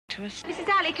to us. Mrs.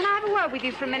 Alley, can I have a word with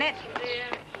you for a minute?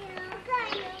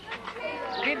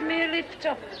 Give me a lift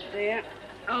up, dear.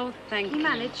 Oh, thank you. You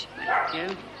manage?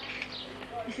 Thank you.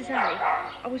 Mrs. Alley,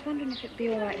 I was wondering if it'd be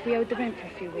all right if we owed the rent for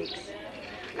a few weeks.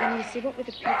 And you see, what with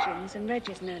the pigeons, and Reg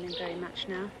isn't earning very much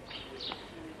now.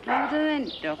 Oh, the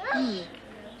rent, Doc.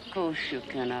 Of course you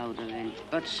can owe the rent,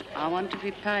 but I want to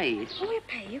be paid. Oh, we'll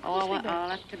pay you, of course we will. I'll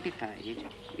have to be paid.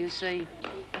 You see,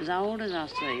 as old as I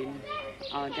seem,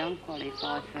 I don't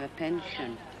qualify for a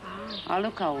pension. I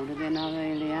look older than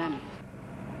I really am.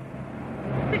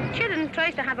 The children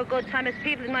tries to have a good time as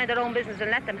people who mind their own business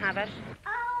and let them have it.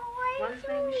 One's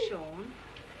name was Sean,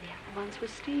 the other one's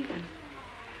was Stephen.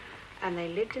 And they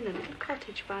lived in a little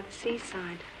cottage by the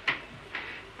seaside.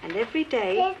 And every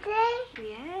day...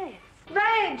 Yes.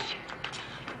 Reg!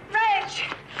 Reg!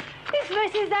 It's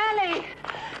Mrs. Alley!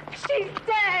 She's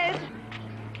dead!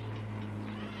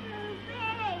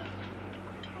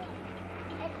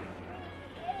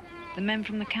 The men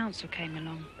from the council came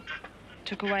along,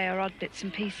 took away her odd bits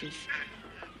and pieces.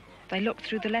 They looked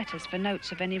through the letters for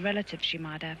notes of any relatives she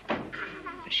might have,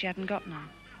 but she hadn't got none.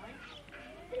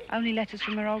 Only letters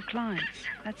from her old clients,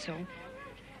 that's all.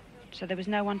 So there was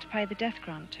no one to pay the death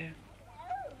grant to.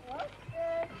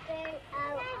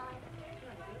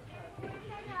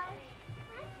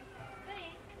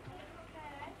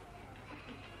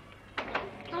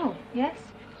 Oh, yes?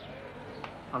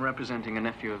 I'm representing a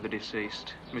nephew of the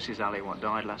deceased, Mrs. Alley, what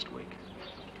died last week.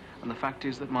 And the fact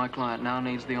is that my client now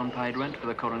needs the unpaid rent for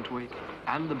the current week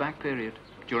and the back period,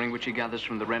 during which he gathers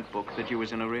from the rent book that you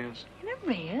was in arrears. In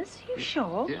arrears? You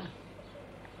sure? Yeah.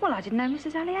 Well, I didn't know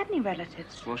Mrs. Alley had any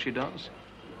relatives. Well, she does.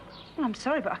 Well, I'm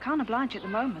sorry, but I can't oblige you at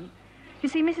the moment. You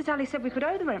see, Mrs. Alley said we could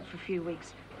owe the rent for a few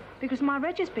weeks because my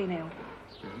Reg has been ill.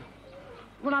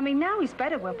 Well, I mean, now he's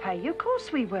better, we'll pay you. Of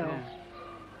course we will. Yeah.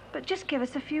 But just give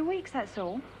us a few weeks, that's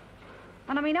all.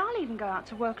 And, I mean, I'll even go out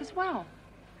to work as well.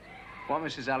 What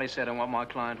Mrs. Alley said and what my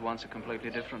client wants are completely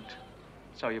different.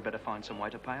 So you better find some way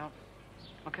to pay up.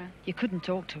 Okay? You couldn't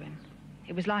talk to him.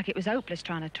 It was like it was hopeless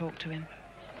trying to talk to him.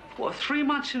 What, 3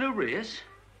 months in arrears?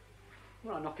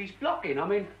 Well, I knock his block in. I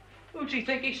mean, who does he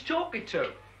think he's talking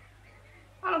to?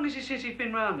 How long is it since he's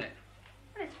been round there?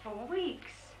 Well, it's 4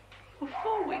 weeks. Well,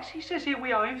 4 weeks? He says here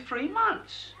we owe him 3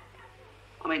 months.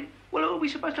 I mean, well, who are we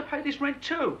supposed to pay this rent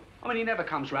to? I mean, he never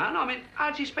comes round. I mean,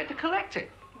 how do you expect to collect it?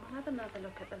 We'll have another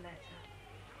look at the letter.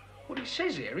 Well, he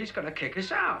says here he's going to kick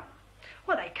us out.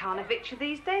 Well, they can't evict you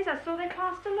these days. I saw they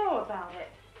passed a law about it.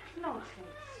 Nonsense.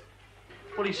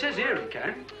 Well, he says here he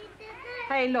can.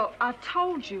 Hey, look, I've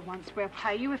told you once we'll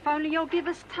pay you if only you'll give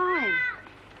us time.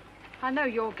 I know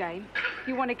your game.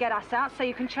 You want to get us out so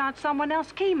you can charge someone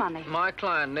else key money. My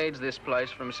client needs this place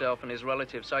for himself and his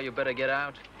relatives, so you better get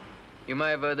out. You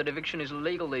may have heard that eviction is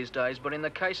illegal these days, but in the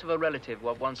case of a relative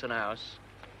what wants an house,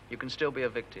 you can still be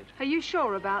evicted. Are you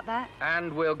sure about that?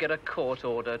 And we'll get a court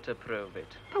order to prove it.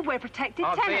 But we're protected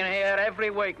I've tenants. been here every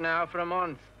week now for a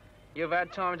month. You've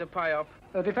had time to pay up.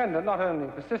 The defendant not only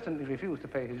persistently refused to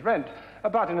pay his rent,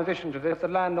 but in addition to this, the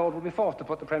landlord will be forced to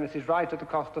put the premises right at the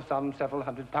cost of some several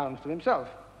 £100s to himself.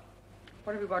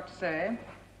 What have you got to say?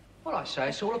 Well, I say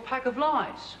it's all a pack of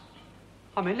lies.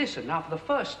 I mean, listen, now for the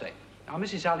first thing. Now,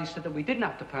 Mrs. Alley said that we didn't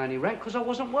have to pay any rent because I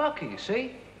wasn't working, you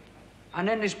see? And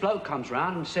then this bloke comes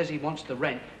round and says he wants the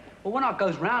rent. Well, when I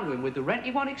goes round to him with the rent,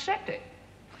 he won't accept it.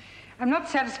 I'm not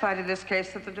satisfied in this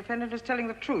case that the defendant is telling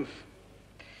the truth.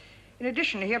 In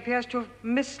addition, he appears to have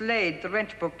mislaid the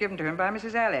rent book given to him by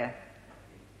Mrs. Alley.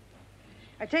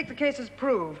 I take the case as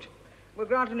proved. We'll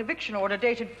grant an eviction order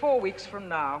dated 4 weeks from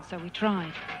now. So we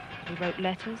tried. We wrote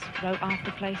letters, wrote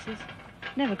after places,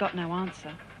 never got no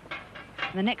answer.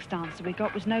 And the next answer we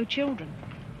got was no children.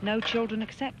 No children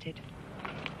accepted.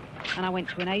 And I went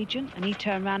to an agent, and he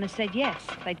turned round and said yes,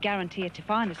 they'd guarantee to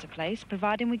find us a place,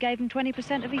 providing we gave them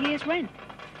 20% of a year's rent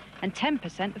and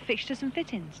 10% of fixtures and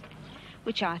fittings,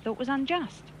 which I thought was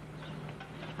unjust.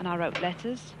 And I wrote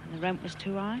letters, and the rent was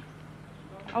too high.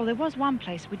 Oh, there was one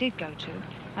place we did go to,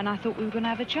 and I thought we were going to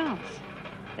have a chance.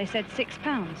 They said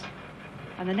 £6,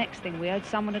 and the next thing we heard,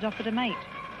 someone had offered them 8,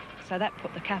 so that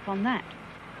put the cap on that.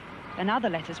 And other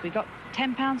letters we got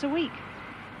 £10 a week.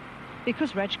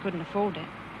 Because Reg couldn't afford it,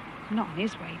 not on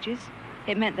his wages,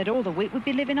 it meant that all the week we'd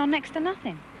be living on next to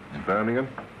nothing. Birmingham,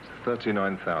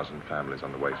 39,000 families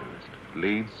on the waiting list.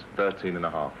 Leeds,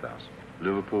 13,500.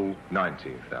 Liverpool,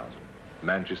 19,000.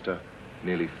 Manchester,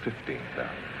 nearly 15,000.